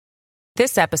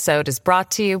This episode is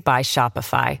brought to you by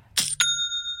Shopify.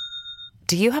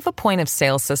 Do you have a point of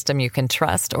sale system you can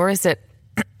trust, or is it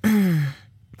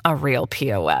a real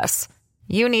POS?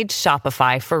 You need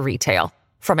Shopify for retail.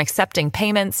 From accepting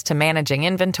payments to managing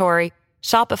inventory,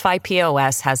 Shopify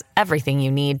POS has everything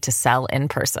you need to sell in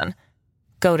person.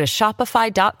 Go to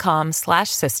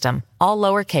shopify.com/system, all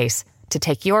lowercase, to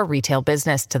take your retail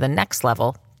business to the next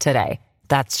level today.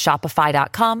 That's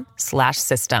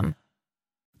shopify.com/system.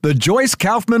 The Joyce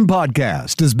Kaufman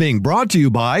Podcast is being brought to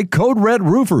you by Code Red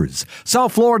Roofers,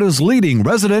 South Florida's leading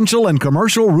residential and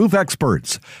commercial roof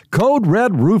experts. Code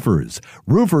Red Roofers,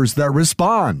 roofers that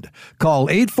respond. Call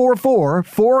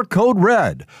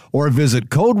 844-4CODE-RED or visit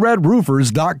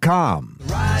CodeRedRoofers.com.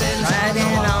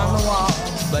 Riding on the wall,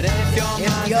 but if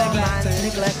your mind's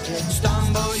neglected,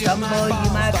 stumble you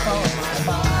might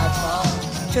fall.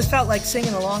 Just felt like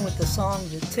singing along with the song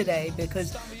today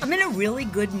because I'm in a really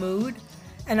good mood.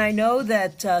 And I know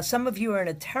that some of you are in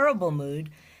a terrible mood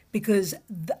because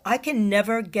I can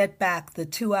never get back the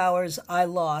 2 hours I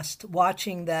lost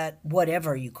watching that,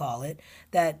 whatever you call it,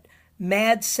 that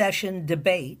mad session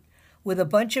debate with a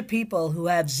bunch of people who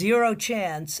have zero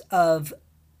chance of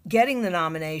getting the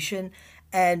nomination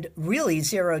and really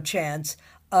zero chance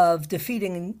of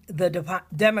defeating the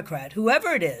Democrat,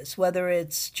 whoever it is, whether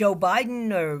it's Joe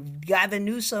Biden or Gavin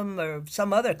Newsom or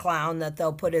some other clown that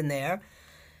they'll put in there.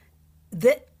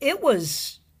 It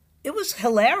was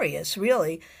hilarious,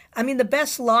 really. I mean, the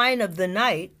best line of the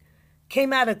night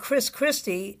came out of Chris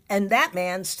Christie, and that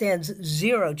man stands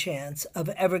zero chance of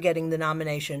ever getting the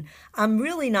nomination. I'm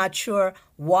really not sure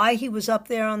why he was up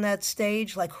there on that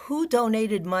stage. Like, who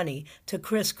donated money to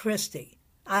Chris Christie?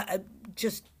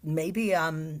 Maybe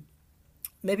I'm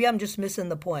just missing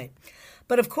the point.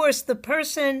 But of course, the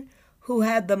person who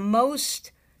had the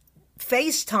most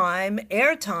FaceTime,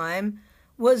 airtime,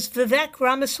 was Vivek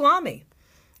Ramaswamy.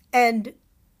 And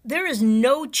there is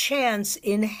no chance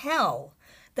in hell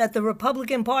that the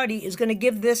Republican Party is going to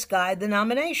give this guy the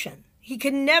nomination. He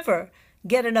can never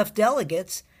get enough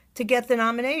delegates to get the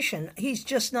nomination. He's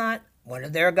just not one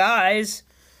of their guys.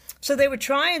 So they were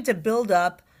trying to build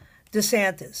up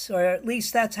DeSantis, or at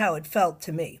least that's how it felt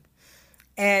to me.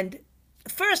 And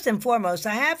first and foremost,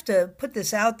 I have to put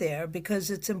this out there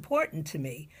because it's important to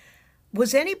me.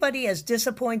 Was anybody as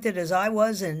disappointed as I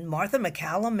was in Martha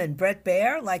McCallum and Brett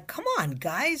Baer? Like, come on,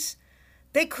 guys.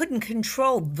 They couldn't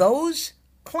control those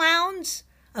clowns.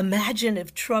 Imagine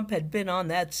if Trump had been on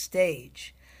that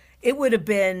stage. It would have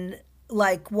been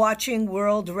like watching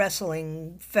World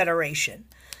Wrestling Federation.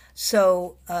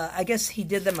 So I guess he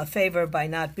did them a favor by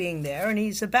not being there, and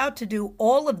he's about to do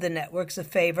all of the networks a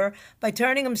favor by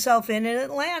turning himself in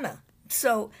Atlanta.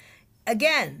 So,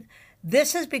 again,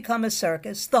 this has become a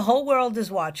circus. The whole world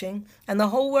is watching, and the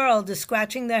whole world is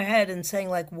scratching their head and saying,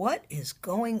 like, what is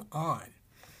going on?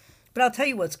 But I'll tell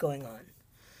you what's going on.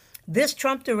 This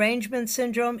Trump derangement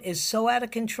syndrome is so out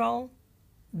of control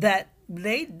that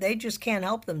they just can't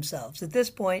help themselves. At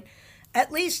this point,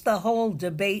 at least the whole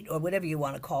debate, or whatever you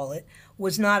want to call it,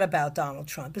 was not about Donald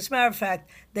Trump. As a matter of fact,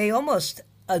 they almost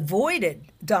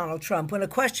avoided Donald Trump. When a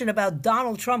question about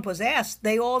Donald Trump was asked,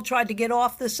 they all tried to get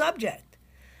off the subject.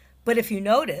 But if you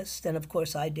noticed, and of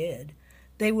course I did,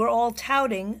 they were all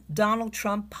touting Donald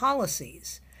Trump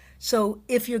policies. So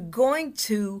if you're going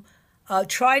to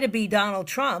try to be Donald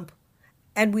Trump,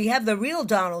 and we have the real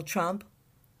Donald Trump,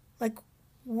 like,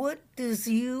 what do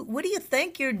you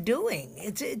think you're doing?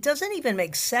 It doesn't even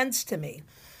make sense to me.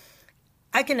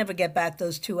 I can never get back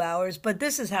those 2 hours, but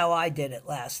this is how I did it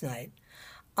last night.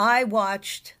 I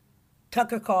watched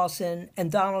Tucker Carlson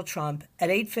and Donald Trump at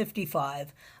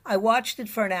 8:55. I watched it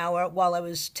for an hour while I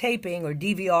was taping or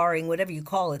DVRing, whatever you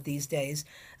call it these days,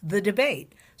 the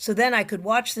debate. So then I could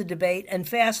watch the debate and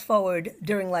fast forward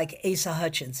during like Asa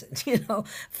Hutchinson,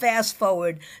 fast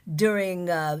forward during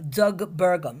Doug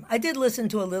Burgum. I did listen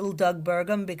to a little Doug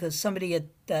Burgum because somebody had,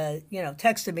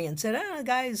 texted me and said, the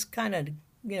guy's kind of,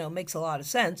 makes a lot of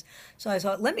sense. So I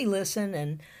thought, let me listen.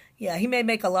 And yeah, he may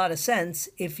make a lot of sense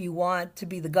if you want to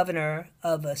be the governor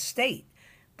of a state,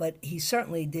 but he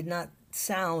certainly did not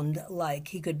sound like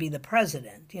he could be the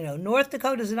president. North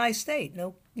Dakota is a nice state.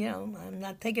 No, I'm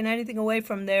not taking anything away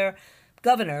from their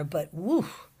governor, but what?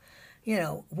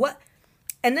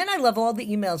 And then I love all the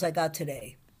emails I got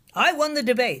today. I won the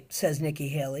debate, says Nikki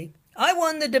Haley. I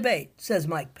won the debate, says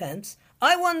Mike Pence.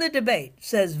 I won the debate,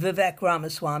 says Vivek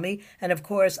Ramaswamy. And of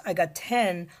course, I got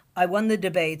 10 I won the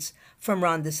debates from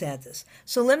Ron DeSantis.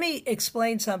 So let me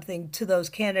explain something to those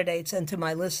candidates and to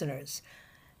my listeners.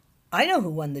 I know who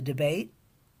won the debate,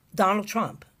 Donald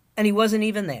Trump, and he wasn't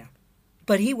even there,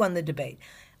 but he won the debate.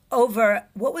 Over,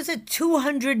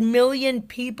 200 million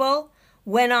people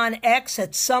went on X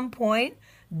at some point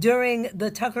during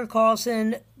the Tucker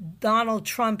Carlson Donald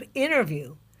Trump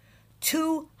interview.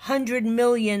 200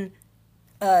 million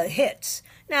hits.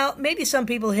 Now, maybe some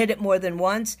people hit it more than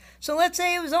once, so let's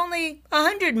say it was only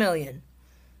 100 million.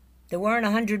 There weren't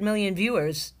 100 million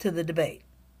viewers to the debate.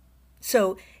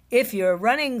 So if you're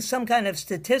running some kind of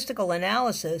statistical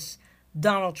analysis,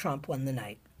 Donald Trump won the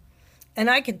night. And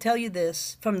I can tell you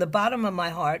this from the bottom of my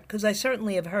heart, because I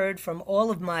certainly have heard from all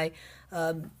of my,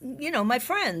 my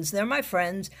friends. They're my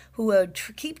friends who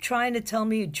keep trying to tell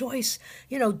me, Joyce,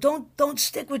 don't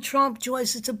stick with Trump,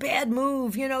 Joyce. It's a bad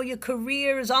move. Your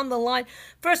career is on the line.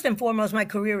 First and foremost, my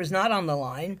career is not on the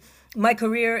line. My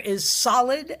career is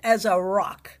solid as a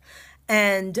rock.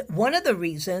 And one of the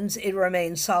reasons it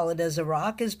remains solid as a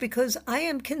rock is because I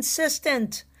am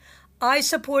consistent. I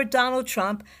support Donald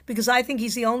Trump because I think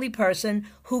he's the only person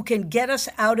who can get us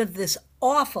out of this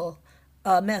awful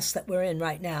mess that we're in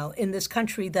right now in this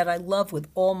country that I love with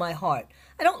all my heart.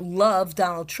 I don't love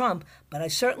Donald Trump, but I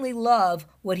certainly love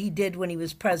what he did when he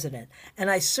was president. And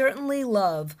I certainly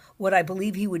love what I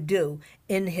believe he would do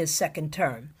in his second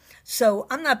term. So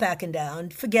I'm not backing down.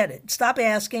 Forget it. Stop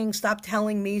asking, stop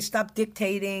telling me, stop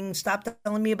dictating, stop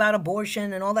telling me about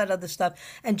abortion and all that other stuff,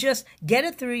 and just get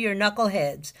it through your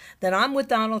knuckleheads that I'm with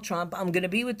Donald Trump. I'm going to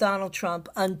be with Donald Trump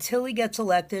until he gets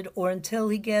elected or until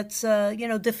he gets,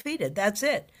 defeated. That's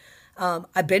it.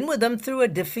 I've been with him through a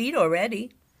defeat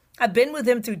already. I've been with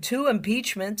him through 2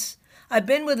 impeachments. I've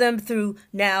been with him through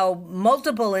now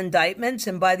multiple indictments,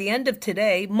 and by the end of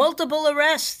today, multiple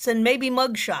arrests and maybe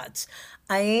mugshots.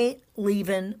 I ain't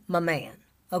leaving my man,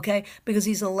 okay? Because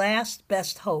he's the last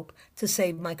best hope to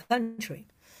save my country.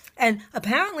 And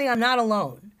apparently I'm not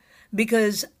alone,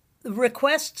 because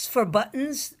requests for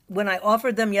buttons, when I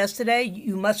offered them yesterday,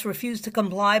 you must refuse to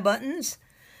comply buttons.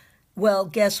 Well,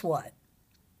 guess what?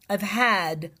 I've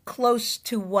had close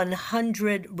to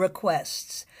 100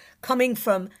 requests coming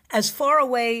from as far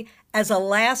away as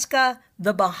Alaska,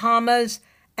 the Bahamas,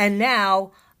 and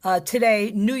now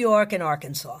today, New York and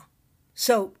Arkansas.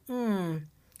 So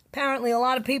apparently a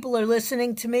lot of people are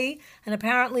listening to me, and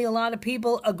apparently a lot of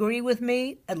people agree with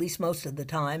me, at least most of the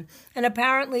time, and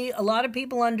apparently a lot of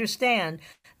people understand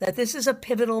that this is a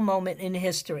pivotal moment in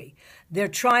history. They're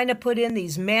trying to put in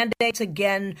these mandates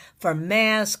again for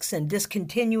masks and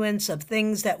discontinuance of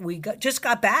things that we just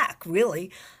got back, really.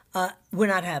 We're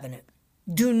not having it.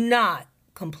 Do not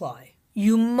comply.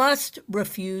 You must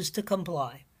refuse to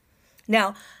comply.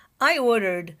 Now, I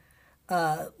ordered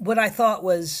what I thought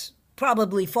was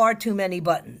probably far too many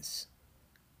buttons.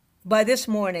 By this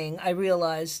morning, I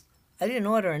realized I didn't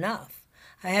order enough.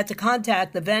 I had to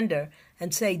contact the vendor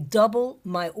and say, double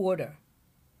my order.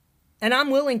 And I'm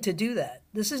willing to do that.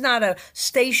 This is not a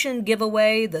station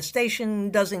giveaway. The station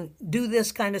doesn't do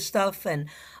this kind of stuff. And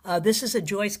this is a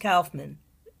Joyce Kaufman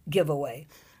giveaway.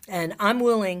 And I'm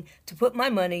willing to put my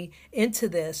money into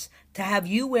this to have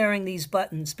you wearing these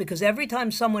buttons, because every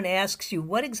time someone asks you,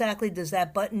 what exactly does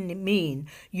that button mean?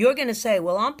 You're going to say,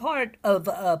 well, I'm part of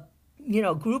a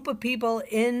group of people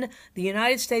in the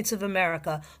United States of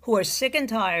America who are sick and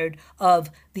tired of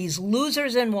these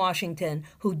losers in Washington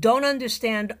who don't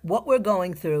understand what we're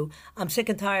going through. I'm sick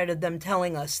and tired of them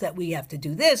telling us that we have to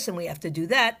do this and we have to do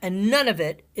that, and none of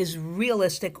it is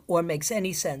realistic or makes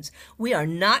any sense. We are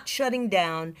not shutting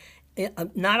down,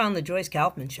 not on the Joyce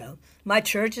Kaufman show. My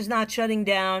church is not shutting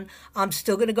down. I'm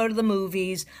still going to go to the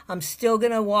movies. I'm still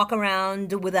going to walk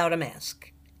around without a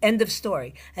mask. End of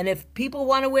story. And if people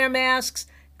want to wear masks,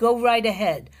 go right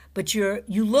ahead. But you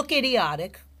look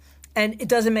idiotic, and it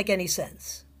doesn't make any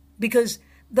sense, because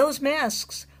those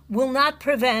masks will not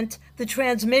prevent the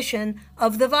transmission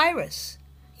of the virus.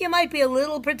 You might be a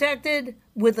little protected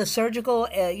with a surgical,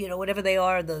 whatever they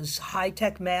are, those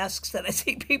high-tech masks that I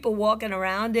see people walking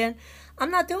around in. I'm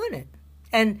not doing it.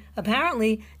 And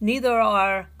apparently, neither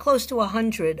are close to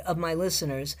 100 of my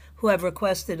listeners who have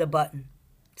requested a button.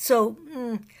 So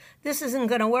this isn't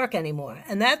going to work anymore.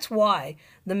 And that's why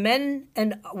the men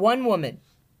and one woman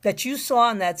that you saw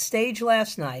on that stage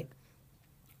last night,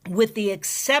 with the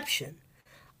exception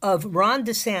of Ron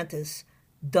DeSantis,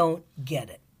 don't get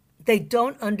it. They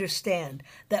don't understand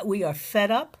that we are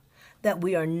fed up, that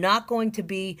we are not going to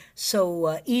be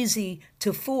so easy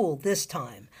to fool this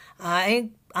time.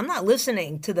 I'm not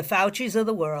listening to the Faucis of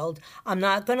the world. I'm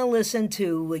not going to listen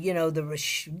to, the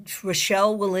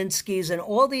Rochelle Walensky's and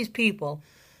all these people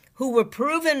who were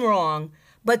proven wrong,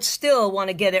 but still want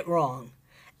to get it wrong.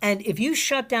 And if you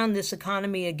shut down this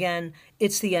economy again,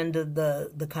 it's the end of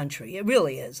the country. It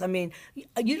really is. I mean,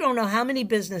 you don't know how many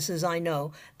businesses I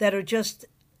know that are just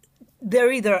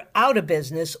they're either out of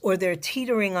business or they're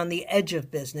teetering on the edge of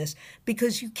business,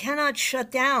 because you cannot shut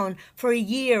down for a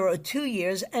year or 2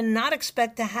 years and not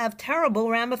expect to have terrible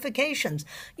ramifications.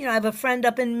 You know, I have a friend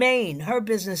up in Maine. Her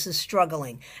business is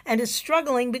struggling, and it's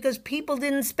struggling because people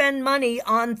didn't spend money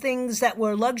on things that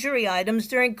were luxury items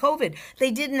during COVID. They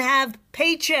didn't have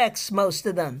paychecks, most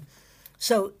of them.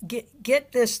 So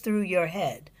get this through your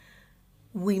head.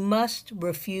 We must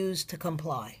refuse to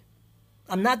comply.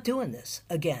 I'm not doing this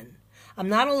again. I'm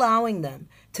not allowing them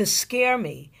to scare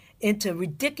me into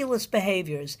ridiculous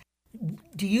behaviors.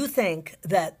 Do you think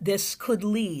that this could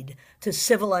lead to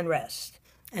civil unrest?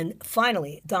 And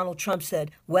finally, Donald Trump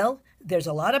said, well, there's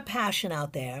a lot of passion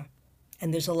out there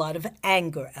and there's a lot of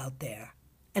anger out there.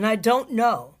 And I don't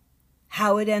know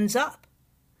how it ends up.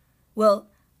 Well,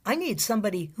 I need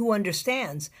somebody who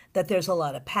understands that there's a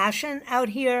lot of passion out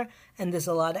here and there's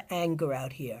a lot of anger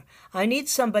out here. I need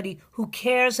somebody who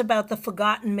cares about the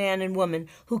forgotten man and woman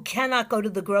who cannot go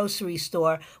to the grocery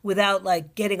store without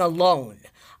getting a loan.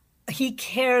 He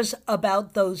cares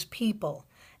about those people,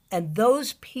 and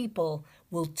those people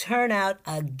will turn out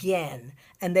again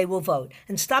and they will vote.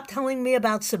 And stop telling me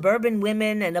about suburban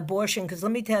women and abortion, because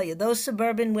let me tell you, those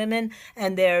suburban women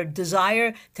and their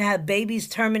desire to have babies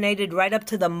terminated right up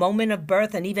to the moment of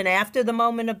birth and even after the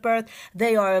moment of birth,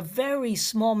 they are a very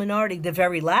small minority. They're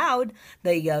very loud.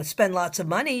 They spend lots of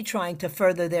money trying to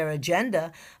further their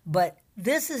agenda, but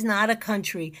this is not a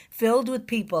country filled with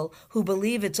people who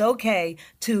believe it's okay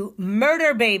to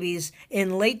murder babies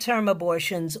in late-term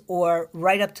abortions or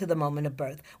right up to the moment of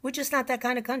birth. We're just not that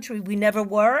kind of country. We never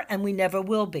were and we never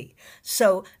will be.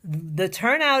 So the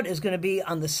turnout is going to be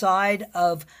on the side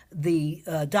of the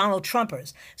Donald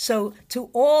Trumpers. So to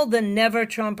all the never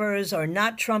Trumpers or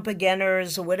not Trump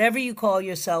againers or whatever you call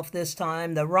yourself this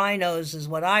time, the rhinos is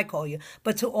what I call you.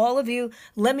 But to all of you,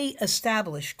 let me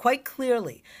establish quite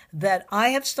clearly that I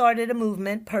have started a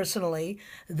movement personally,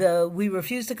 the We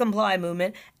Refuse to Comply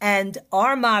movement, and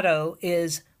our motto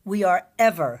is we are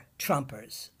ever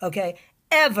Trumpers, okay?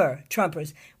 Ever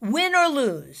Trumpers. Win or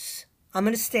lose, I'm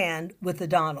going to stand with the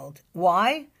Donald.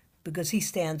 Why? Because he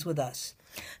stands with us.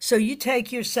 So you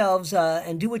take yourselves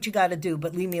and do what you got to do,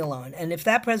 but leave me alone. And if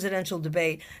that presidential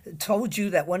debate told you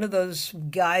that one of those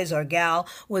guys or gal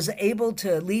was able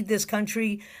to lead this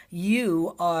country,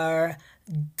 you are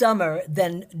dumber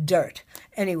than dirt.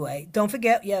 Anyway, don't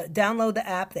forget, download the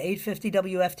app, the 850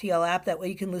 WFTL app. That way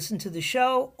you can listen to the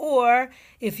show. Or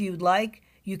if you'd like,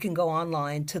 you can go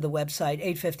online to the website,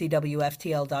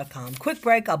 850WFTL.com. Quick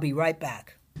break. I'll be right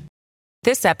back.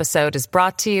 This episode is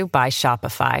brought to you by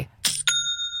Shopify.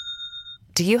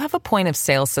 Do you have a point of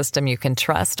sale system you can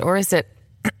trust, or is it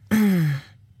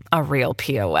a real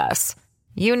POS?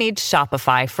 You need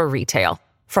Shopify for retail.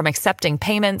 From accepting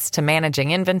payments to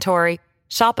managing inventory,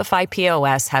 Shopify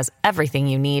POS has everything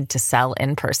you need to sell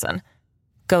in person.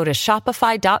 Go to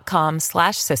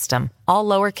shopify.com/system, all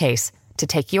lowercase, to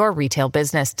take your retail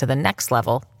business to the next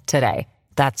level today.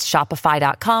 That's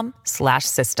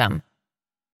shopify.com/system.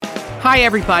 Hi,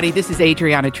 everybody. This is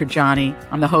Adriana Trajani.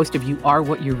 I'm the host of You Are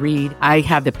What You Read. I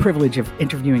have the privilege of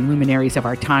interviewing luminaries of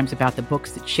our times about the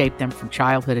books that shaped them from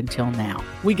childhood until now.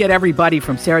 We get everybody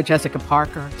from Sarah Jessica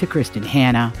Parker to Kristen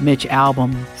Hanna, Mitch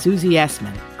Albom, Susie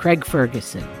Essman, Craig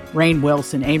Ferguson, Rainn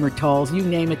Wilson, Amor Tolls, you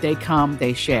name it, they come,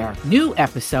 they share. New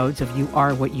episodes of You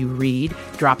Are What You Read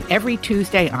drop every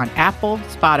Tuesday on Apple,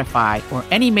 Spotify, or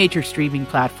any major streaming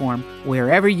platform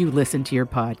wherever you listen to your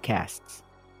podcasts.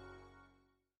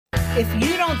 If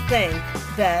you don't think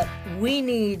that we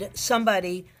need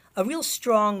somebody, a real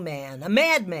strong man, a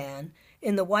madman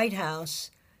in the White House,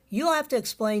 you'll have to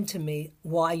explain to me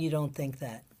why you don't think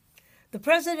that.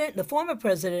 The former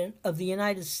president of the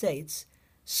United States,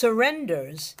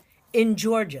 surrenders in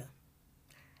Georgia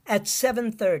at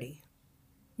 7:30.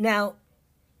 Now,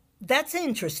 that's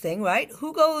interesting, right?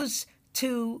 Who goes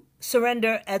to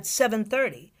surrender at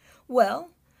 7:30? Well,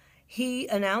 he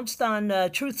announced on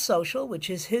Truth Social, which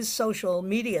is his social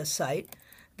media site,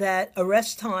 that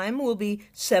arrest time will be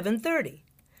 7:30.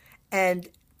 And,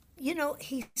 you know,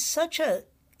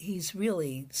 he's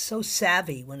really so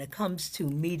savvy when it comes to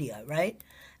media, right?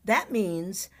 That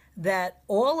means that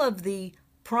all of the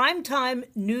primetime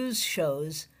news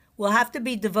shows will have to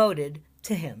be devoted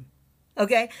to him.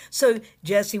 Okay, so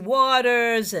Jesse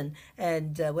Waters and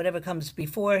whatever comes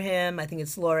before him, I think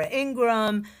it's Laura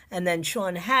Ingraham, and then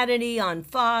Sean Hannity on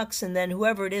Fox, and then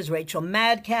whoever it is, Rachel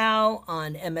Madcow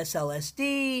on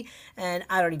MSLSD, and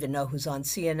I don't even know who's on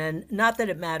CNN. Not that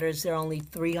it matters, there are only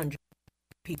 300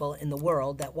 people in the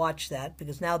world that watch that,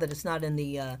 because now that it's not in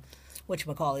the, in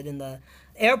the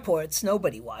airports,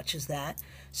 nobody watches that.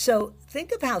 So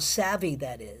think of how savvy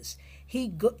that is. he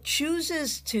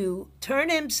chooses to turn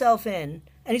himself in,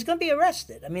 and he's going to be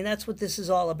arrested. I mean, that's what this is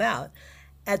all about,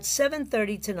 at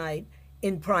 7:30 tonight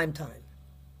in prime time.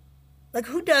 Like,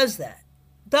 who does that?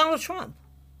 Donald Trump.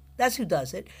 That's who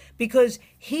does it, because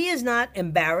he is not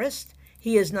embarrassed.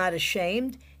 He is not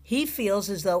ashamed. He feels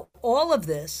as though all of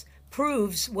this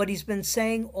proves what he's been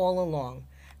saying all along,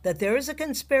 that there is a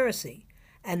conspiracy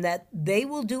and that they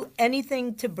will do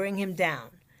anything to bring him down.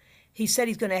 He said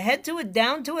he's going to head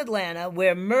down to Atlanta,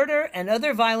 where murder and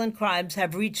other violent crimes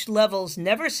have reached levels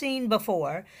never seen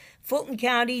before. Fulton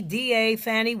County DA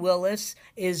Fannie Willis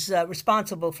is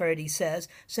responsible for it, he says.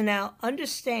 So now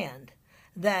understand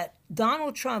that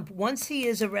Donald Trump, once he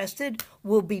is arrested,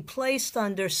 will be placed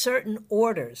under certain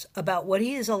orders about what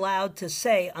he is allowed to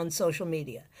say on social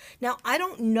media. Now, I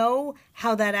don't know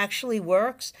how that actually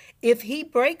works. If he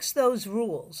breaks those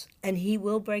rules, and he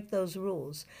will break those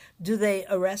rules, do they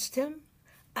arrest him?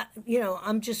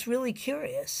 I'm just really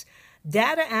curious.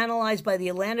 Data analyzed by the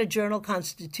Atlanta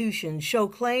Journal-Constitution show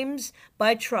claims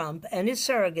by Trump and his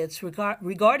surrogates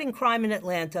regarding crime in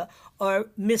Atlanta are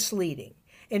misleading.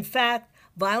 In fact,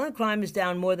 violent crime is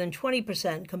down more than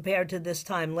 20% compared to this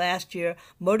time last year.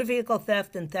 Motor vehicle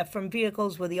theft and theft from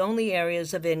vehicles were the only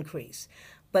areas of increase.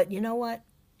 But you know what?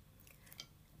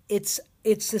 It's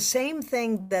the same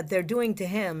thing that they're doing to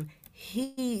him,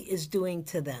 he is doing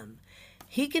to them.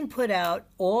 He can put out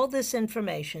all this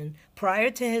information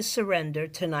prior to his surrender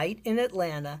tonight in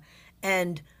Atlanta,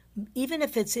 and even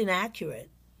if it's inaccurate,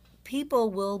 people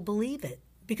will believe it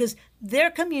because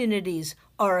their communities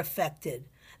are affected.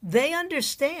 They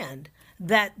understand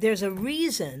that there's a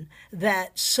reason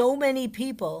that so many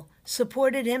people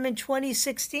supported him in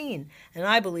 2016. And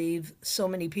I believe so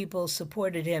many people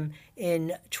supported him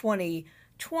in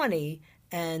 2020,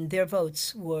 and their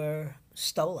votes were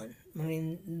stolen. I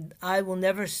mean, I will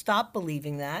never stop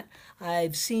believing that.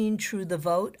 I've seen True the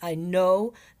Vote. I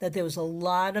know that there was a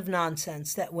lot of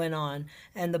nonsense that went on.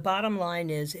 And the bottom line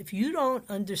is, if you don't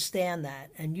understand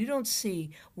that and you don't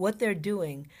see what they're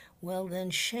doing, well, then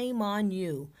shame on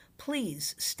you.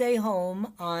 Please stay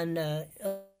home on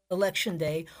Election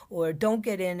Day, or don't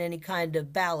get in any kind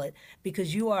of ballot,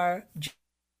 because you are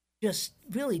just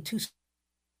really too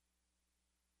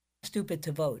stupid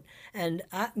to vote. And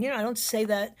I don't say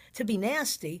that to be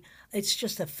nasty. It's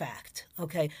just a fact,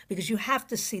 okay? Because you have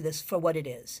to see this for what it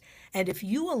is. And if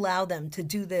you allow them to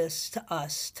do this to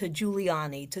us, to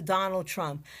Giuliani, to Donald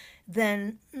Trump,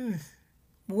 then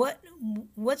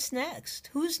what's next?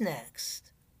 Who's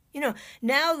next?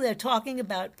 Now they're talking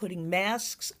about putting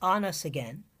masks on us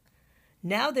again.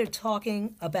 Now they're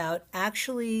talking about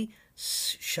actually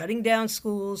shutting down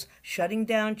schools, shutting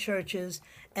down churches,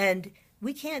 and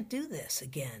we can't do this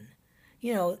again.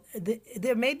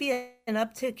 There may be an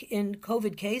uptick in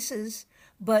COVID cases,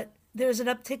 but there's an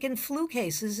uptick in flu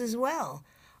cases as well.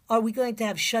 Are we going to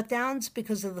have shutdowns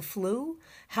because of the flu?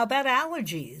 How about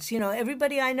allergies?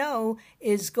 Everybody I know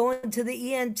is going to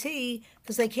the ENT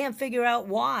because they can't figure out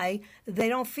why they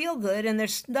don't feel good and their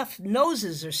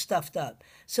noses are stuffed up.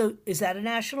 So is that a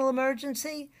national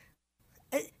emergency?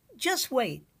 Just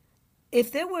wait.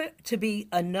 If there were to be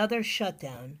another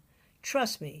shutdown,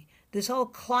 trust me, this whole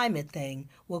climate thing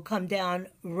will come down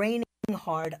raining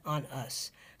hard on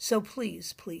us. So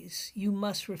please, please, you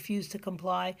must refuse to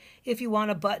comply. If you want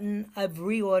a button, I've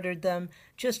reordered them.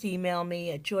 Just email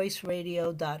me at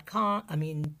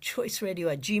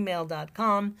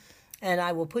joyceradio@gmail.com, and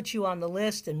I will put you on the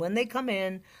list. And when they come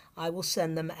in, I will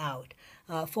send them out.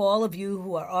 For all of you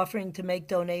who are offering to make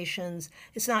donations,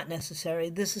 it's not necessary.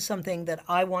 This is something that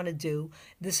I want to do.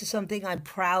 This is something I'm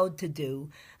proud to do.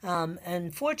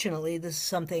 And fortunately, this is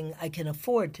something I can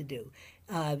afford to do.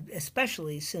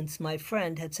 Especially since my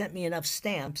friend had sent me enough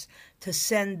stamps to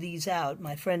send these out,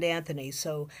 my friend Anthony.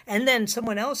 And then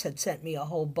someone else had sent me a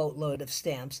whole boatload of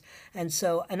stamps. And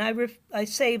I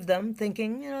saved them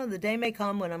thinking, the day may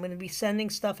come when I'm going to be sending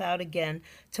stuff out again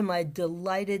to my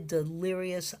delighted,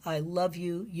 delirious, I love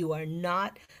you. You are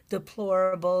not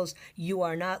deplorables. You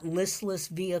are not listless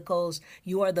vehicles.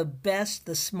 You are the best,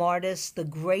 the smartest, the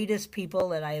greatest people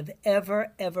that I have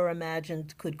ever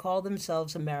imagined could call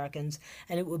themselves Americans.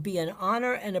 And it would be an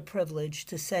honor and a privilege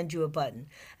to send you a button.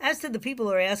 As to the people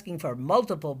who are asking for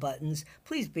multiple buttons,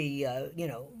 please be,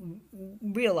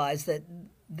 realize that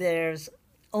there's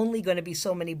only going to be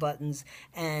so many buttons.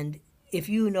 And if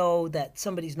you know that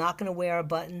somebody's not going to wear a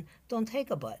button, don't take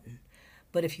a button.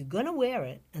 But if you're going to wear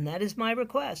it, and that is my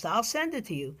request, I'll send it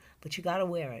to you, but you got to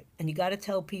wear it. And you got to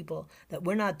tell people that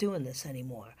we're not doing this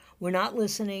anymore. We're not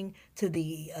listening to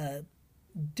the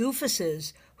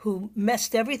doofuses who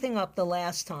messed everything up the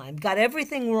last time, got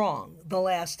everything wrong the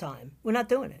last time. We're not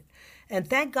doing it. And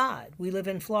thank God we live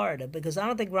in Florida, because I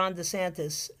don't think Ron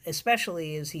DeSantis,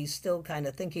 especially as he's still kind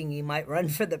of thinking he might run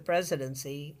for the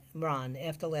presidency, Ron,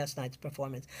 after last night's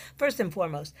performance. First and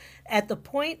foremost, at the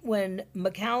point when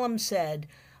McCallum said,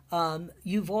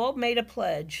 you've all made a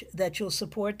pledge that you'll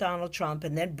support Donald Trump,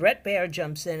 and then Brett Baer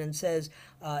jumps in and says,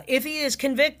 if he is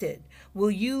convicted,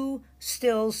 will you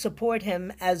still support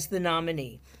him as the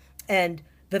nominee? And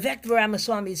Vivek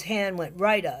Ramaswamy's hand went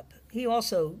right up. He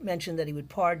also mentioned that he would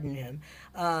pardon him.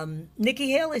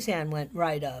 Nikki Haley's hand went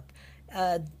right up.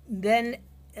 Then,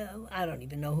 I don't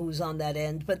even know who was on that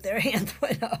end, but their hand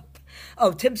went up.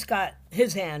 Oh, Tim Scott,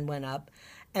 his hand went up.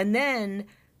 And then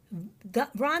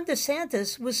Ron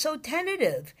DeSantis was so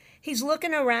tentative. He's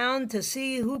looking around to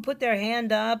see who put their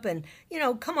hand up, and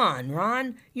come on,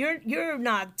 Ron, you're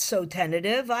not so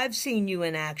tentative. I've seen you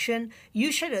in action.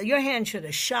 Your hand should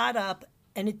have shot up,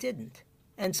 and it didn't.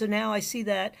 And so now I see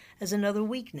that as another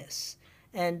weakness.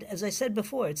 And as I said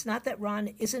before, it's not that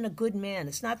Ron isn't a good man.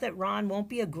 It's not that Ron won't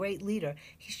be a great leader.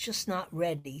 He's just not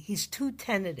ready. He's too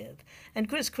tentative. And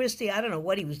Chris Christie, I don't know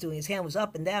what he was doing. His hand was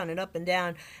up and down and up and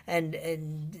down. And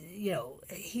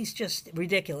he's just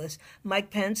ridiculous.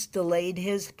 Mike Pence delayed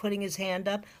his putting his hand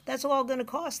up. That's all going to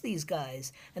cost these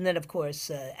guys. And then, of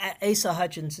course, Asa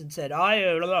Hutchinson said,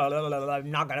 I'm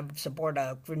not going to support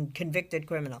a convicted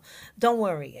criminal. Don't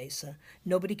worry, Asa.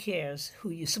 Nobody cares who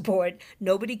you support.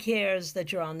 Nobody cares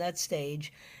that you're on that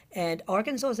stage. And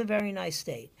Arkansas is a very nice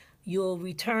state. You'll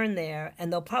return there,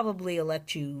 and they'll probably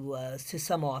elect you to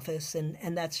some office,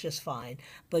 and that's just fine.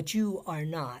 But you are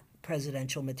not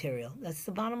presidential material. That's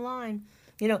the bottom line.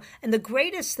 And the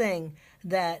greatest thing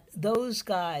that those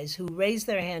guys who raise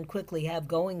their hand quickly have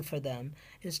going for them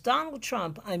is Donald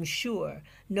Trump, I'm sure,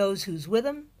 knows who's with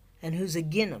him and who's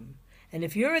agin him. And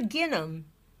if you're agin him,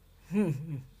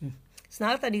 it's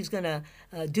not that he's going to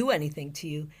do anything to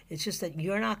you. It's just that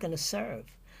you're not going to serve.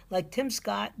 Like Tim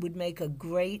Scott would make a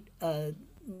great,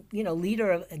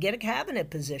 leader, get a cabinet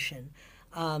position.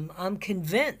 I'm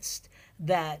convinced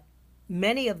that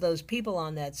many of those people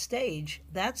on that stage,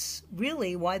 that's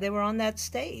really why they were on that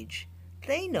stage.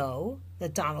 They know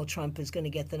that Donald Trump is going to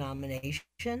get the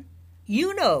nomination.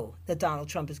 You know that Donald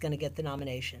Trump is going to get the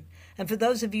nomination. And for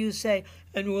those of you who say,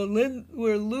 and we'll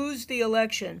lose the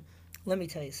election, let me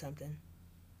tell you something.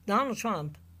 Donald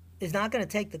Trump is not going to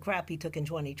take the crap he took in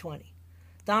 2020.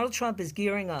 Donald Trump is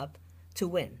gearing up to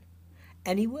win,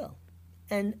 and he will.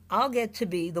 And I'll get to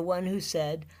be the one who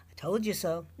said, I told you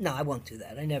so. No, I won't do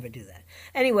that. I never do that.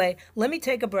 Anyway, let me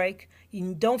take a break.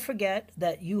 Don't forget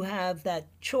that you have that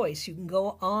choice. You can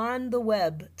go on the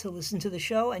web to listen to the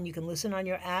show, and you can listen on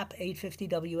your app,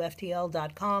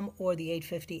 850wftl.com or the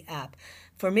 850 app.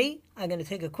 For me, I'm going to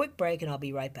take a quick break, and I'll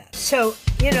be right back. So,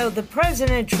 the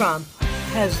President Trump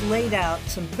has laid out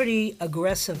some pretty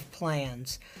aggressive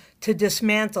plans to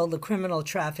dismantle the criminal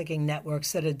trafficking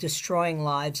networks that are destroying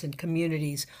lives and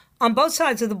communities on both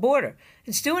sides of the border.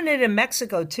 It's doing it in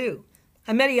Mexico, too.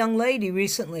 I met a young lady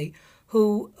recently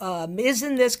who is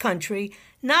in this country,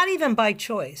 not even by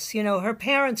choice. Her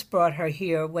parents brought her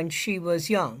here when she was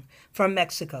young from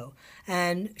Mexico,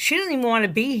 and she doesn't even want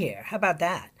to be here. How about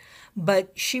that?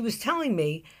 But she was telling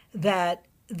me that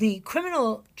the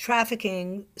criminal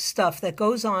trafficking stuff that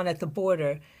goes on at the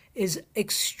border is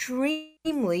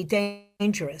extremely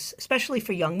dangerous, especially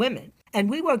for young women. And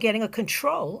we were getting a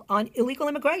control on illegal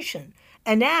immigration.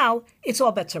 And now it's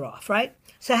all bets are off, right?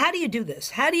 So how do you do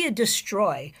this? How do you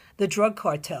destroy the drug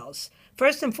cartels?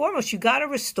 First and foremost, you got to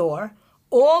restore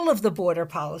all of the border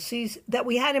policies that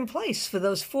we had in place for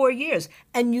those 4 years.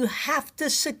 And you have to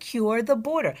secure the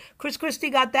border. Chris Christie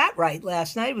got that right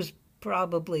last night. It was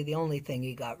probably the only thing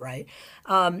he got right.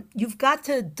 You've got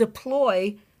to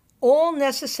deploy all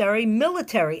necessary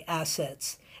military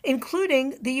assets,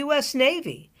 including the U.S.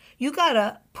 Navy. You got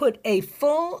to put a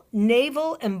full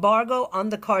naval embargo on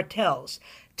the cartels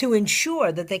to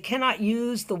ensure that they cannot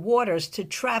use the waters to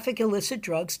traffic illicit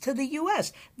drugs to the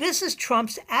U.S. This is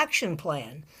Trump's action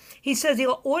plan. He says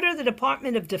he'll order the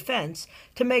Department of Defense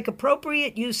to make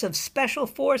appropriate use of special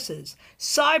forces,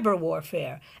 cyber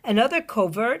warfare, and other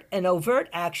covert and overt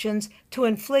actions to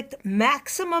inflict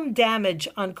maximum damage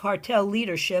on cartel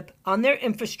leadership, on their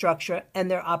infrastructure, and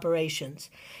their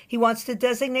operations. He wants to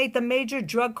designate the major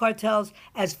drug cartels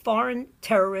as foreign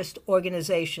terrorist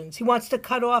organizations. He wants to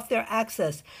cut off their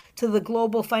access to the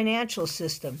global financial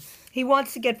system. He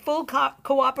wants to get full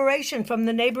cooperation from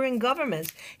the neighboring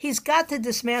governments. He's got to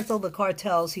dismantle the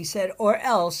cartels, he said, or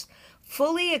else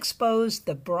fully expose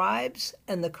the bribes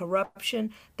and the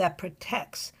corruption that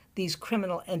protects these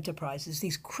criminal enterprises,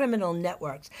 these criminal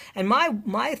networks. And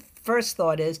my first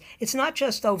thought is, it's not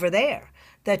just over there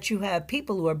that you have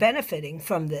people who are benefiting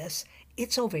from this.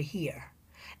 It's over here.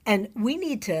 And we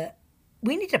need to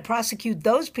prosecute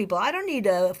those people. I don't need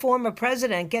a former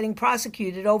president getting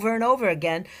prosecuted over and over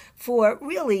again for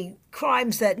really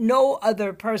crimes that no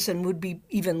other person would be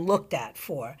even looked at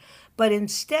for. But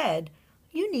instead,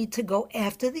 you need to go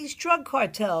after these drug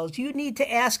cartels. You need to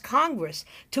ask Congress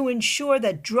to ensure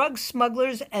that drug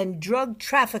smugglers and drug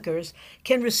traffickers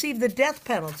can receive the death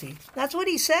penalty. That's what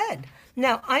he said.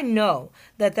 Now, I know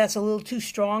that that's a little too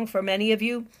strong for many of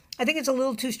you. I think it's a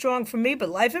little too strong for me, but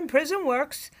life in prison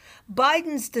works.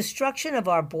 Biden's destruction of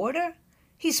our border.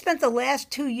 He spent the last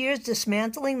 2 years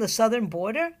dismantling the southern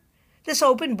border. This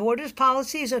open borders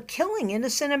policies are killing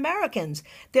innocent Americans.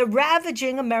 They're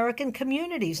ravaging American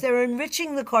communities. They're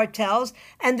enriching the cartels,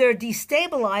 and they're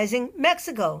destabilizing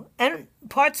Mexico and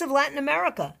parts of Latin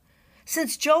America.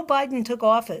 Since Joe Biden took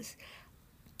office,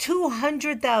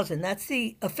 200,000, that's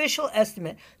the official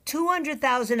estimate,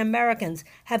 200,000 Americans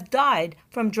have died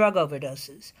from drug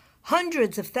overdoses.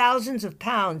 Hundreds of thousands of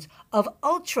pounds of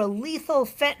ultra-lethal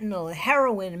fentanyl,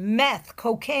 heroin, meth,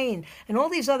 cocaine, and all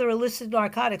these other illicit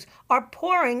narcotics are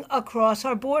pouring across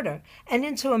our border and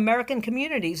into American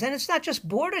communities. And it's not just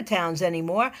border towns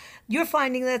anymore. You're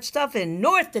finding that stuff in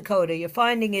North Dakota. You're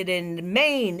finding it in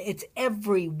Maine. It's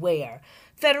everywhere.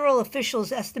 Federal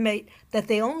officials estimate that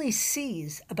they only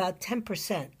seize about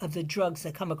 10% of the drugs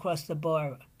that come across the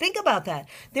border. Think about that.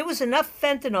 There was enough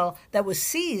fentanyl that was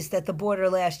seized at the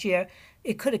border last year,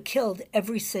 it could have killed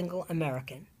every single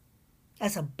American.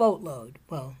 That's a boatload.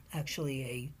 Well,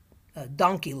 actually a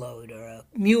donkey load or a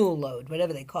mule load,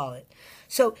 whatever they call it.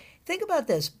 So think about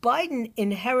this. Biden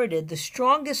inherited the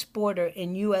strongest border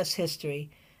in U.S. history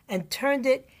and turned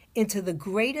it into the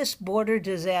greatest border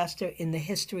disaster in the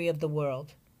history of the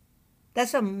world.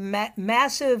 That's a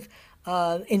massive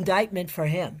indictment for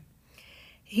him.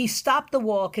 He stopped the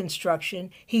wall construction.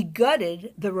 He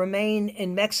gutted the Remain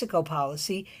in Mexico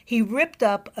policy. He ripped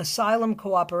up asylum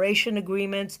cooperation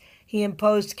agreements. He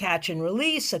imposed catch and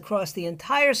release across the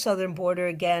entire southern border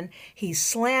again. He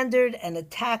slandered and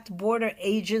attacked border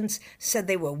agents, said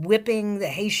they were whipping the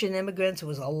Haitian immigrants. It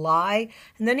was a lie.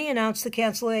 And then he announced the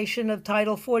cancellation of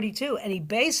Title 42, and he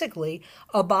basically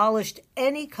abolished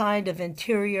any kind of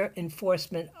interior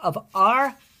enforcement of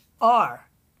our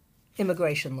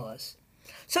immigration laws.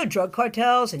 So drug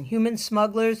cartels and human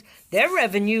smugglers, their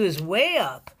revenue is way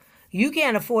up. You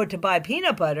can't afford to buy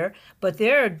peanut butter, but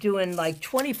they're doing like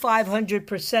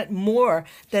 2,500% more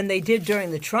than they did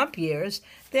during the Trump years.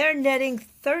 They're netting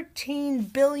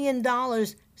 $13 billion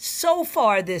so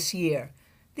far this year.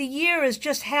 The year is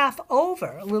just half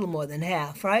over, a little more than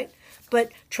half, right?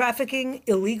 But trafficking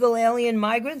illegal alien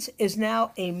migrants is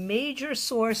now a major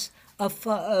source of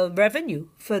revenue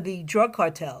for the drug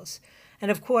cartels.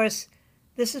 And of course,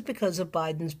 this is because of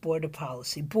Biden's border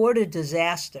policy, border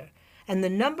disaster. And the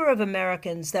number of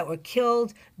Americans that were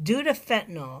killed due to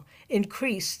fentanyl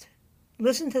increased,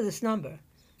 listen to this number,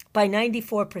 by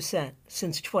 94%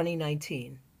 since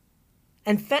 2019.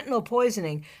 And fentanyl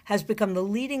poisoning has become the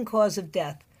leading cause of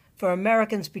death for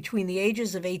Americans between the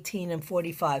ages of 18 and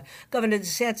 45. Governor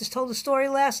DeSantis told a story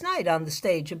last night on the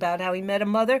stage about how he met a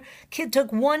mother. Kid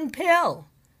took one pill.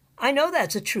 I know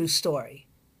that's a true story.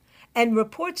 And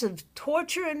reports of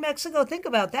torture in Mexico, think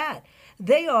about that.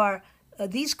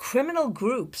 These criminal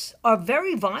groups are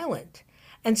very violent.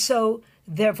 And so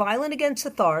they're violent against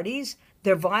authorities.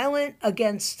 They're violent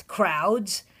against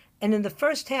crowds. And in the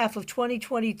first half of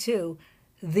 2022,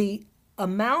 the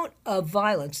amount of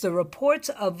violence, the reports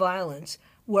of violence,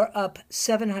 were up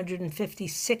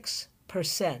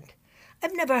 756%.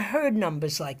 I've never heard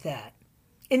numbers like that.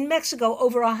 In Mexico,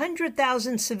 over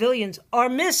 100,000 civilians are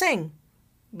missing.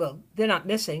 Well, they're not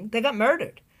missing. They got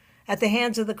murdered at the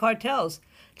hands of the cartels.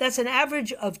 That's an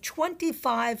average of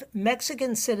 25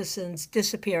 Mexican citizens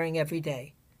disappearing every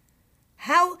day.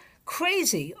 How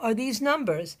crazy are these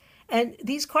numbers? And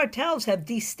these cartels have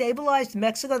destabilized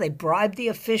Mexico. They bribe the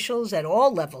officials at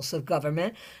all levels of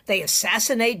government. They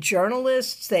assassinate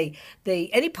journalists.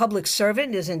 Any public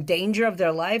servant is in danger of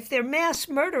their life. They're mass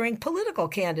murdering political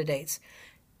candidates.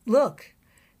 Look,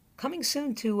 coming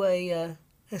soon to a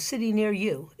city near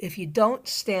you, if you don't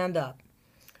stand up.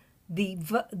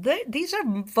 These are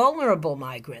vulnerable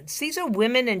migrants. These are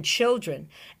women and children,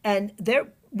 and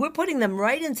we're putting them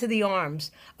right into the arms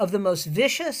of the most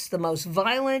vicious, the most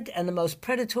violent, and the most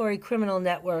predatory criminal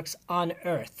networks on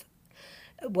earth.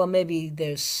 Well, maybe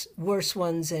there's worse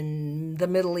ones in the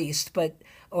Middle East,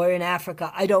 or in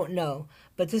Africa, I don't know.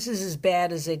 but this is as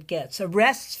bad as it gets.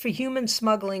 Arrests for human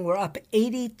smuggling were up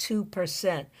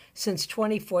 82% since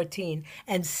 2014,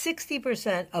 and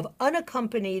 60% of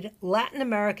unaccompanied Latin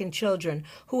American children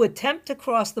who attempt to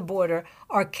cross the border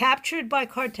are captured by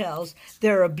cartels.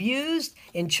 They're abused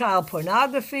in child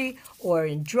pornography or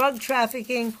in drug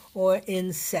trafficking or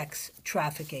in sex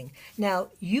trafficking. Now,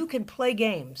 you can play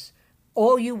games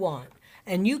all you want,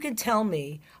 and you can tell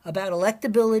me about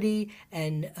electability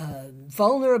and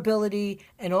vulnerability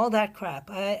and all that crap.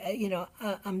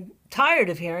 I'm tired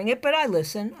of hearing it, but I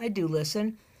listen. I do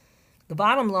listen. The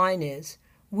bottom line is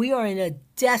we are in a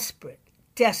desperate,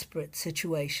 desperate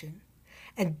situation.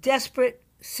 And desperate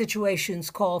situations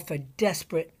call for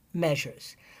desperate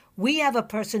measures. We have a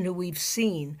person who we've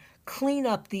seen clean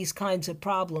up these kinds of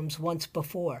problems once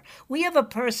before. We have a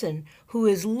person who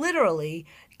is literally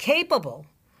capable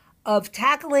of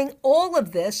tackling all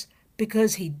of this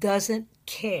because he doesn't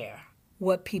care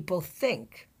what people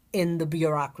think in the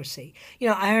bureaucracy.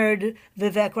 I heard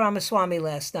Vivek Ramaswamy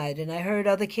last night, and I heard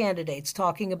other candidates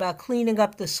talking about cleaning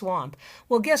up the swamp.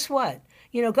 Well, guess what?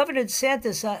 Governor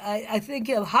DeSantis, I think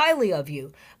highly of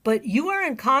you, but you are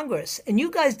in Congress, and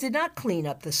you guys did not clean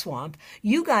up the swamp.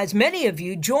 You guys, many of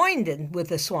you, joined in with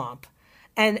the swamp.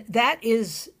 And that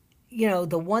is,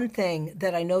 the one thing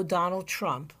that I know Donald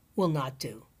Trump will not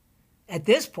do. At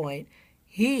this point,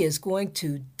 he is going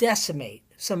to decimate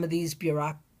some of these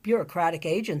bureaucratic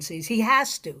agencies. He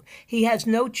has to. He has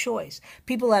no choice.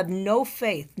 People have no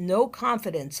faith, no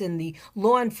confidence in the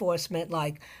law enforcement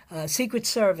like Secret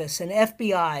Service and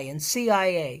FBI and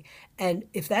CIA. And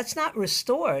if that's not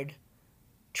restored,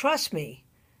 trust me,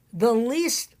 the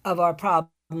least of our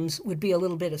problems would be a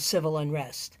little bit of civil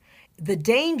unrest. The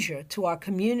danger to our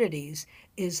communities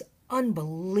is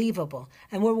unbelievable,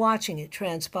 and we're watching it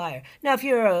transpire. Now, if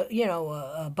you're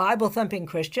a Bible-thumping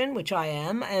Christian, which I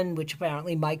am, and which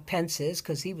apparently Mike Pence is,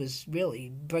 because he was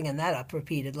really bringing that up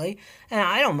repeatedly, and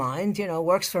I don't mind,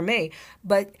 works for me,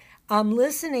 but I'm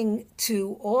listening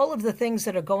to all of the things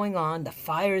that are going on, the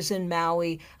fires in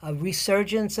Maui, a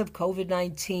resurgence of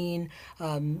COVID-19,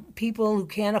 people who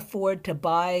can't afford to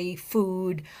buy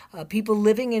food, people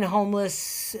living in homeless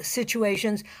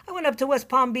situations. I went up to West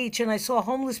Palm Beach and I saw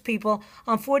homeless people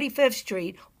on 45th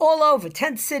Street all over,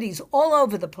 tent cities all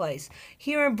over the place.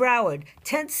 Here in Broward,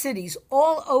 tent cities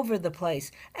all over the place.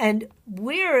 And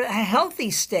we're a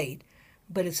healthy state.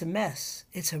 But it's a mess.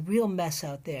 It's a real mess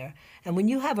out there. And when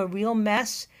you have a real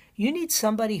mess, you need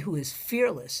somebody who is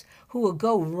fearless, who will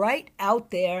go right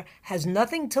out there, has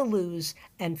nothing to lose,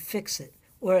 and fix it,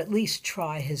 or at least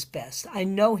try his best. I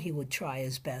know he would try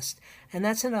his best, and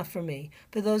that's enough for me.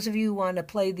 For those of you who want to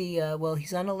play the,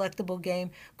 he's unelectable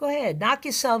game, go ahead, knock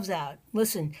yourselves out.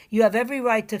 Listen, you have every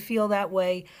right to feel that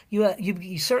way.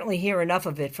 You certainly hear enough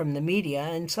of it from the media,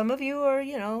 and some of you are,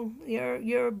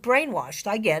 you're brainwashed.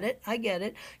 I get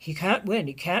it. He can't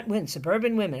win.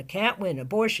 Suburban women can't win.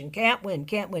 Abortion can't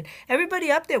win.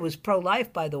 Everybody up there was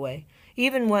pro-life, by the way,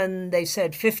 even when they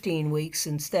said 15 weeks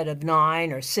instead of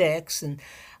 9 or 6. And,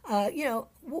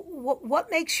 what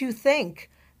makes you think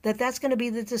that that's going to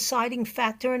be the deciding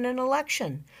factor in an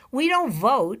election? We don't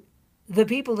vote the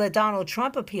people that Donald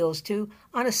Trump appeals to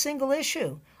on a single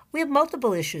issue. We have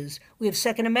multiple issues. We have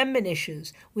Second Amendment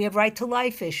issues. We have right to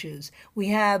life issues. We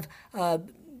have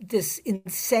this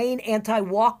insane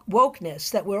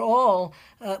anti-wokeness that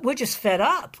we're just fed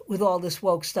up with all this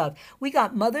woke stuff. We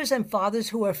got mothers and fathers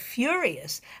who are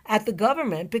furious at the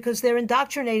government because they're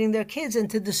indoctrinating their kids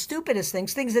into the stupidest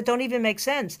things that don't even make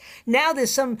sense. Now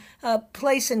there's some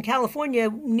place in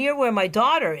California near where my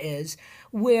daughter is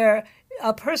where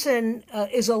a person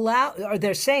is allowed, or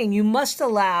they're saying you must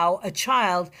allow a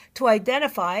child to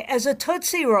identify as a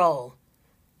Tootsie Roll.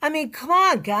 I mean, come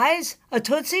on, guys, a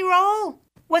Tootsie Roll?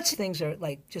 What's things are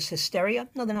like just hysteria?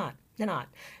 No, they're not.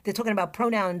 They're talking about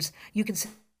pronouns. You can say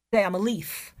I'm a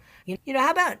leaf.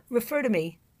 How about refer to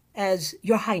me as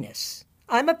Your Highness?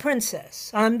 I'm a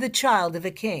princess. I'm the child of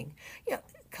a king.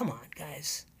 Come on,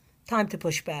 guys. Time to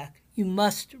push back. You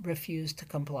must refuse to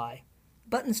comply.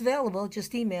 Buttons available.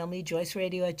 Just email me,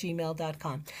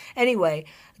 joyceradio@gmail.com. Anyway,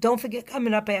 don't forget,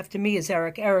 coming up after me is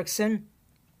Eric Erickson.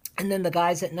 And then the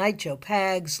guys at night, Joe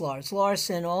Pags, Lars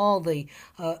Larson, all the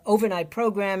overnight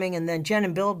programming. And then Jen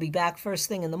and Bill will be back first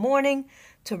thing in the morning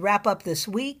to wrap up this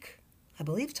week. I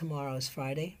believe tomorrow is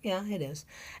Friday. Yeah, it is.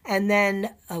 And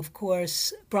then, of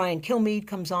course, Brian Kilmeade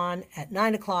comes on at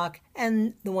 9 o'clock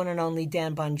and the one and only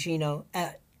Dan Bongino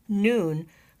at noon,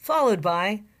 followed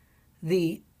by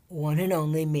the one and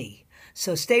only me.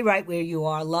 So stay right where you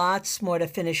are. Lots more to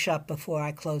finish up before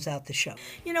I close out the show.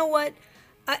 You know what?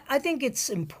 I think it's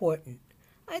important.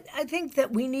 I think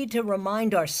that we need to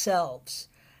remind ourselves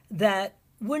that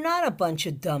we're not a bunch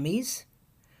of dummies.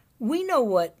 We know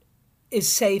what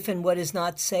is safe and what is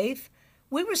not safe.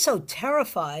 We were so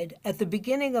terrified at the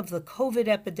beginning of the COVID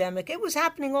epidemic. It was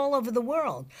happening all over the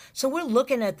world. So we're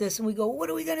looking at this and we go, what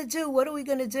are we going to do? What are we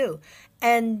going to do?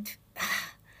 And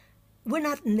we're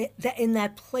not in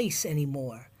that place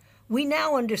anymore. We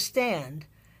now understand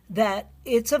that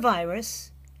it's a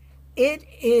virus. It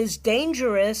is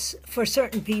dangerous for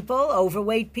certain people,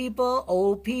 overweight people,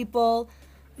 old people,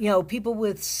 people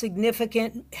with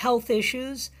significant health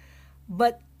issues.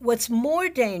 But what's more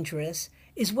dangerous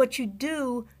is what you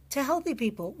do to healthy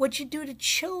people, what you do to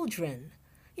children.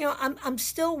 I'm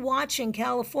still watching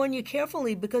California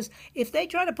carefully, because if they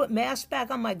try to put masks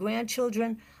back on my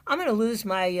grandchildren, I'm going to lose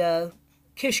my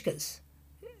kishkas.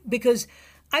 Because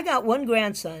I got one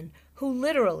grandson who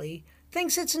literally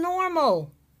thinks it's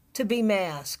normal to be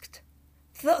masked.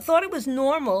 Thought it was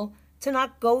normal to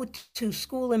not go to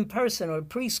school in person, or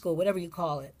preschool, whatever you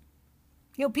call it.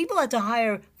 People had to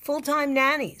hire full-time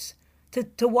nannies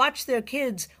to watch their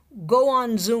kids go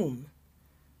on Zoom.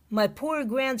 My poor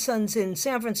grandsons in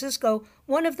San Francisco,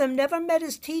 one of them never met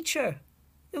his teacher.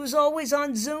 It was always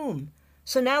on Zoom.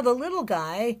 So now the little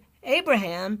guy,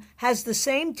 Abraham, has the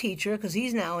same teacher, because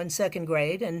he's now in second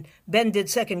grade, and Ben did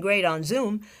second grade on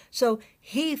Zoom. So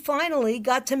he finally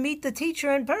got to meet the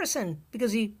teacher in person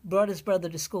because he brought his brother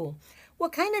to school.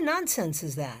 What kind of nonsense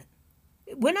is that?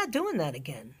 We're not doing that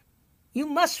again. You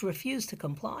must refuse to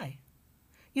comply.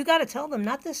 You got to tell them,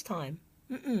 not this time.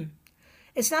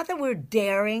 It's not that we're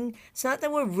daring. It's not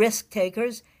that we're risk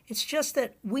takers. It's just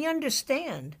that we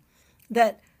understand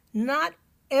that not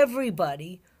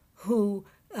everybody who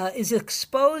is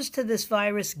exposed to this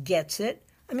virus gets it.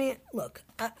 I mean, look,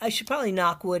 I should probably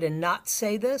knock wood and not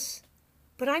say this,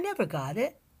 but I never got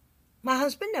it. My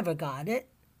husband never got it.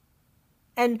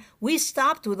 And we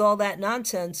stopped with all that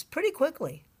nonsense pretty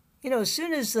quickly. As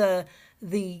soon as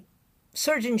the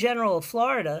Surgeon General of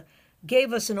Florida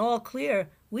gave us an all clear,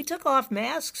 we took off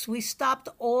masks. We stopped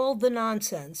all the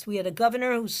nonsense. We had a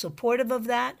governor who's supportive of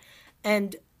that.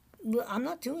 And I'm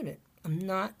not doing it. I'm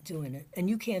not doing it. And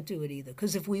you can't do it either.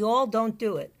 Because if we all don't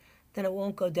do it, then it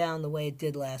won't go down the way it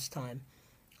did last time.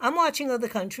 I'm watching other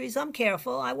countries. I'm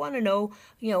careful. I want to know,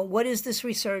 what is this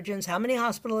resurgence? How many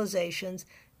hospitalizations?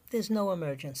 There's no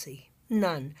emergency.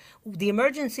 None. The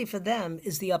emergency for them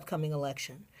is the upcoming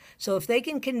election. So if they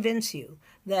can convince you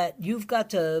that you've got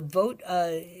to vote,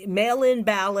 mail-in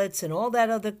ballots and all that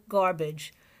other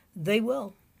garbage, they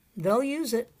will. They'll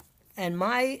use it. And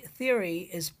my theory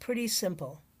is pretty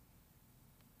simple.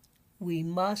 We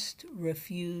must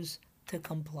refuse to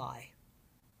comply.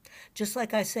 Just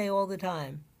like I say all the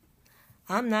time,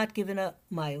 I'm not giving up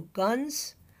my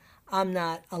guns. I'm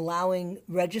not allowing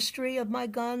registry of my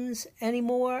guns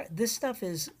anymore. This stuff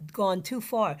has gone too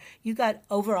far. You got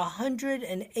over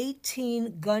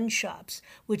 118 gun shops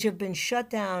which have been shut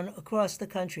down across the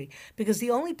country because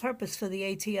the only purpose for the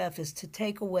ATF is to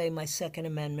take away my Second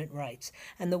Amendment rights.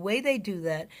 And the way they do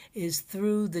that is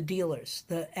through the dealers.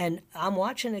 And I'm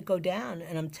watching it go down,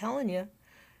 and I'm telling you,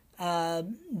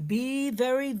 be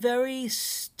very, very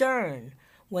stern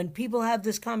when people have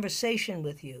this conversation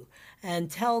with you,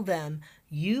 and tell them,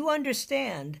 you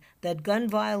understand that gun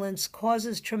violence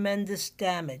causes tremendous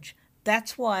damage.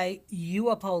 That's why you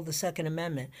uphold the Second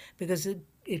Amendment, because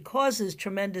it causes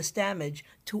tremendous damage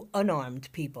to unarmed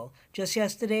people. Just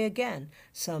yesterday again,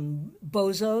 some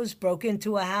bozos broke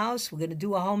into a house. We're going to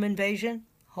do a home invasion.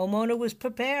 Homeowner was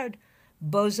prepared.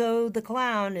 Bozo the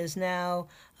clown is now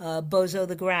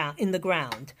Bozo in the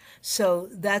ground. So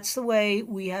that's the way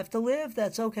we have to live.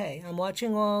 That's okay. I'm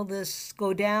watching all this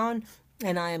go down,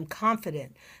 and I am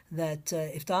confident that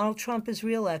if Donald Trump is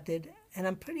reelected, and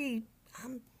I'm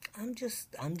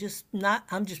just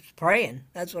praying.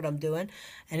 That's what I'm doing.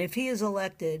 And if he is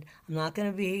elected, I'm not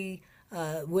going to be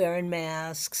wearing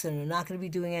masks, and I'm not going to be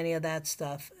doing any of that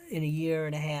stuff in a year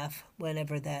and a half,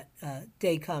 whenever that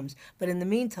day comes. But in the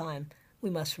meantime, we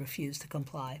must refuse to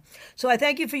comply. So I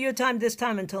thank you for your time this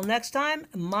time. Until next time,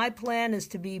 my plan is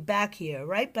to be back here,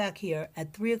 right back here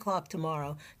at 3 o'clock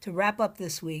tomorrow to wrap up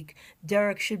this week.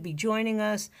 Derek should be joining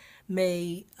us.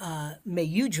 May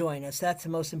you join us. That's the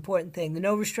most important thing. The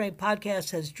No Restraint podcast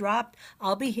has dropped.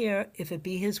 I'll be here if it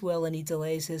be his will and he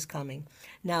delays his coming.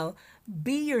 Now,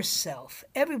 be yourself.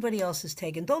 Everybody else is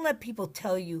taken. Don't let people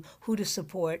tell you who to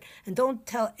support, and don't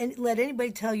let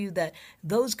anybody tell you that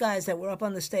those guys that were up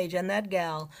on the stage and that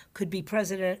gal could be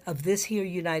president of this here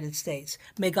United States.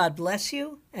 May God bless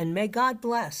you, and may God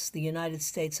bless the United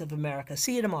States of America.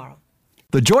 See you tomorrow.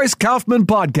 The Joyce Kaufman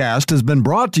Podcast has been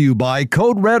brought to you by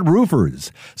Code Red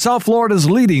Roofers, South Florida's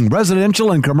leading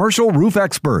residential and commercial roof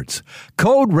experts.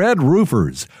 Code Red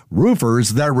Roofers,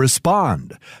 roofers that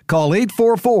respond. Call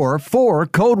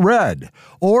 844-4-CODE-RED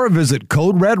or visit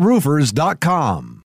CodeRedRoofers.com.